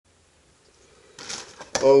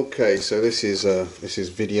Okay, so this is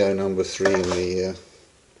video number 3 in the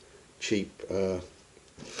cheap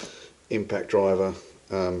impact driver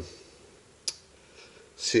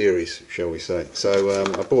series, shall we say. So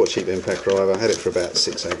I bought a cheap impact driver, had it for about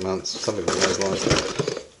 6-8 months, something along those lines,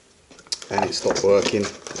 and it stopped working.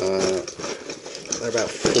 They're about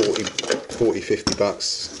 40-50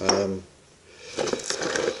 bucks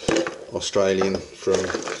Australian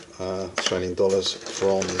Australian dollars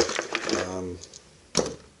from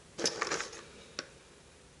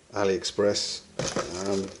Aliexpress.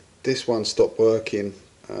 This one stopped working.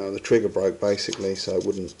 The trigger broke basically, so it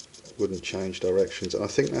wouldn't change directions, and I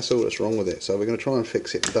think that's all that's wrong with it. So we're going to try and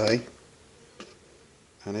fix it today,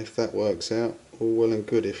 and if that works out, all well and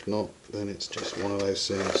good. If not, then it's just one of those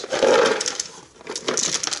things.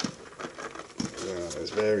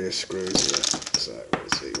 There's various screws here, so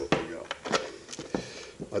let's see what we got.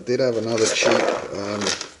 I did have another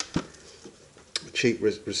cheap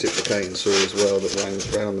reciprocating saw as well that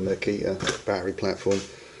runs around the Makita battery platform.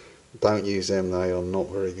 Don't use them, they are not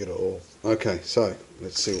very good at all. Okay, so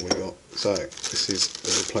let's see what we got. So this is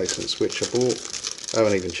the replacement switch I bought. I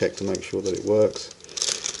haven't even checked to make sure that it works.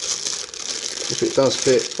 If it does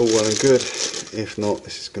fit, all well and good. If not,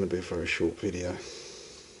 this is going to be a very short video.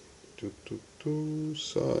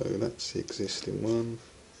 So that's the existing one.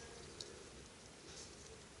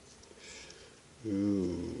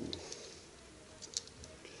 Ooh.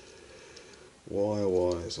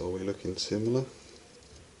 Wire-wise, are we looking similar?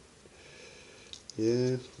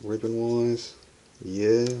 Yeah. Ribbon-wise,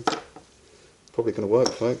 yeah. Probably going to work,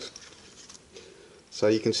 folks. So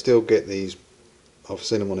you can still get these. I've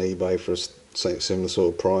seen them on eBay for a similar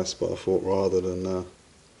sort of price, but I thought rather than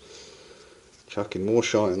chucking more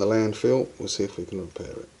shite in the landfill, we'll see if we can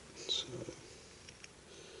repair it. So,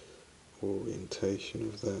 orientation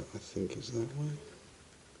of that, I think, is that way.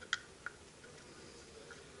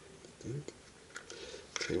 I think.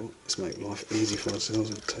 Tell you what, let's make life easy for ourselves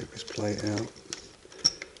and take this plate out.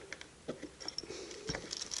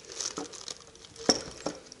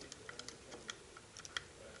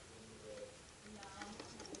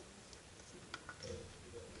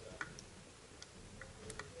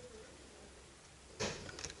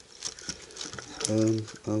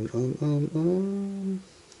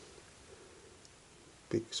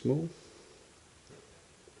 Big, small.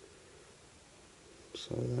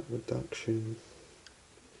 So that reduction.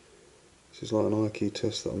 This is like an IQ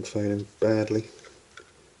test that I'm failing badly.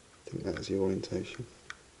 I think that is the orientation.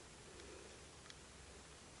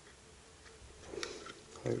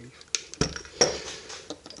 Holy.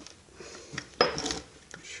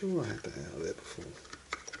 I'm sure I had that out of there before.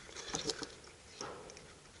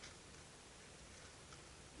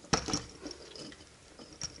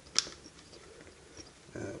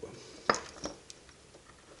 Well.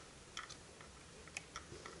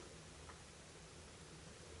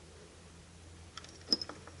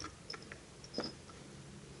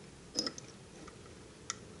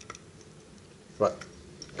 Right,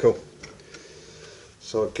 cool.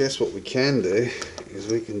 So I guess what we can do is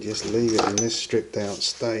we can just leave it in this stripped out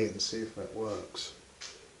state and see if that works.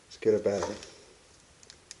 Let's get a battery.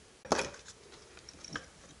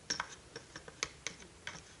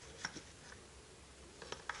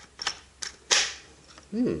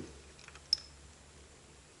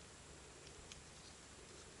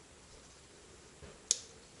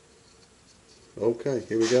 Okay,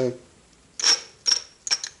 here we go.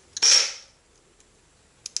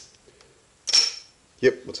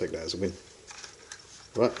 Yep, we'll take that as a win.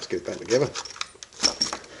 Right, let's get it back together.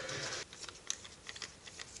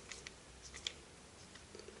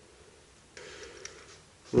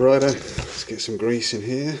 Righto, let's get some grease in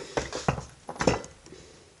here.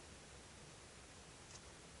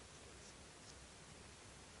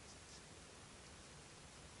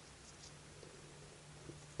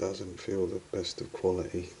 Doesn't feel the best of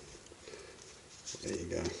quality. There you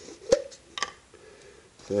go.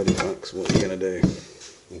 30 bucks, what are you going to do?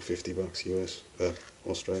 Or 50 bucks US,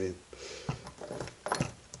 Australian.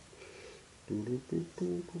 Making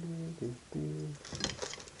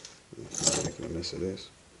a mess of this.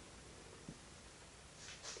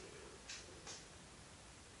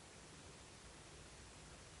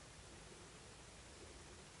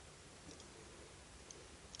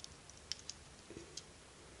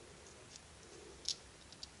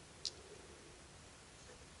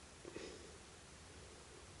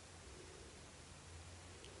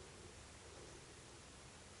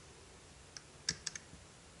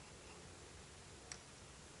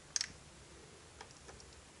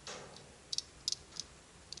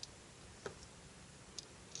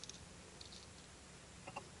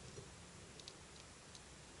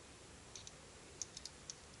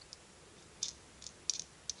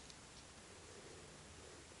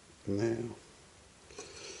 Now,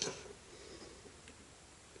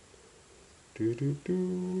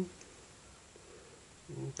 do.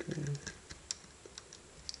 Okay.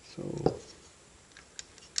 So.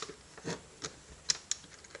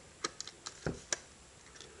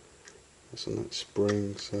 That's on that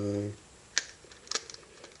spring, so.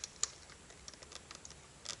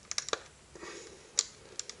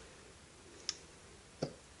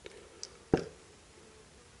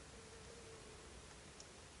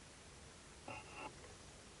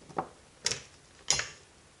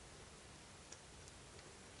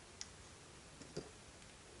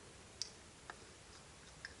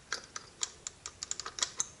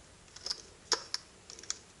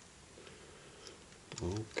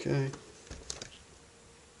 Okay.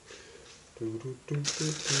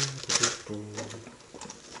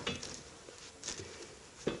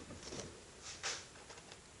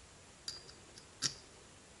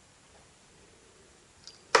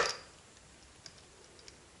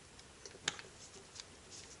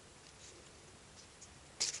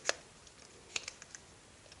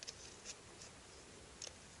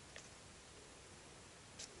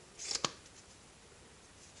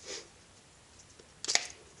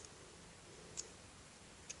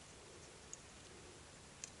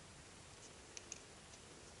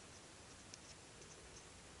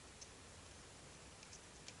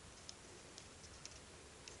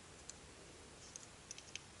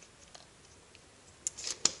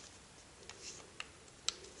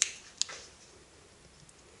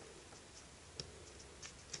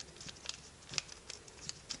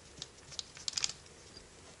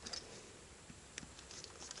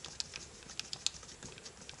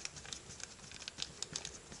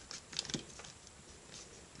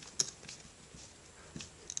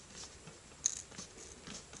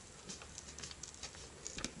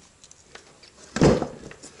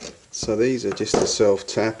 So these are just a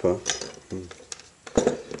self-tapper,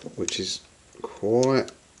 which is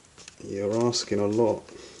quite, you're asking a lot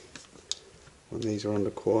when these are under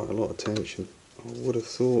quite a lot of tension. I would have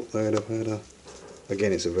thought they'd have had a,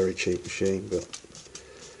 again it's a very cheap machine, but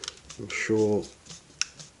I'm sure,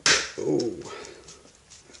 oh,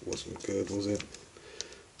 that wasn't good, was it?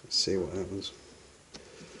 Let's see what happens.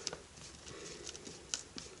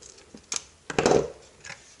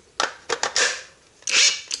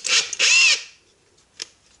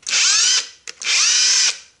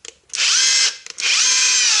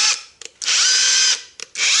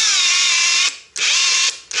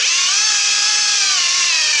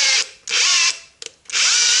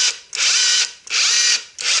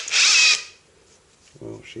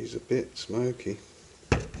 Well, she's a bit smoky,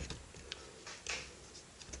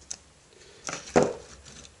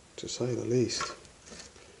 to say the least.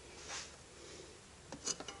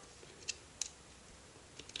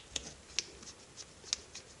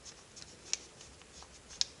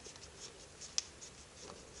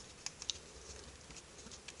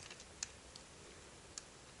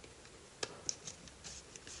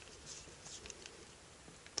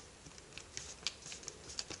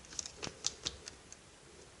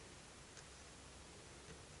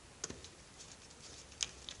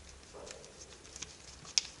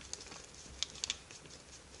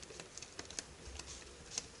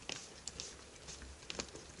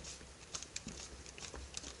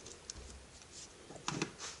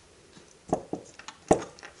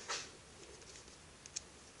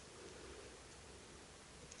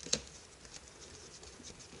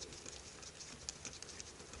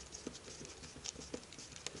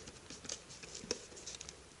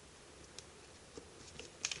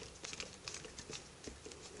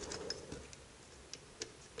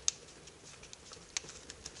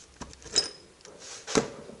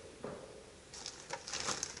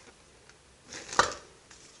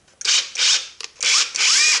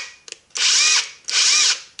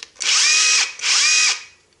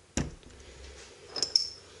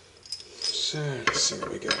 So let's see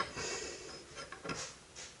what we got.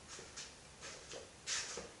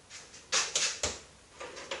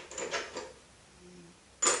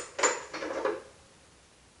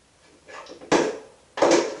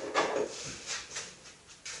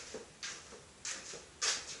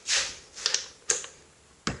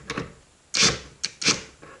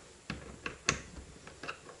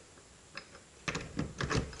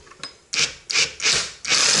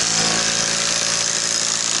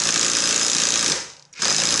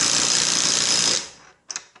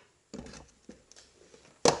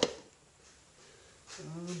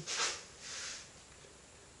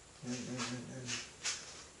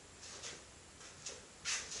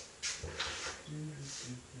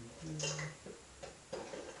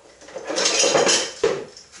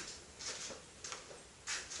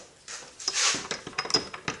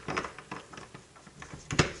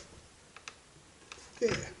 Yeah.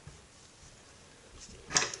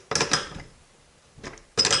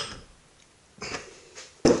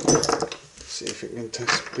 See if it can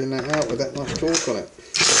spin that out with that much torque on it.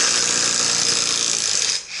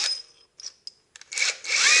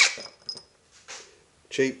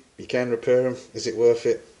 Cheap, you can repair them. Is it worth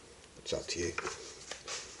it? It's up to you.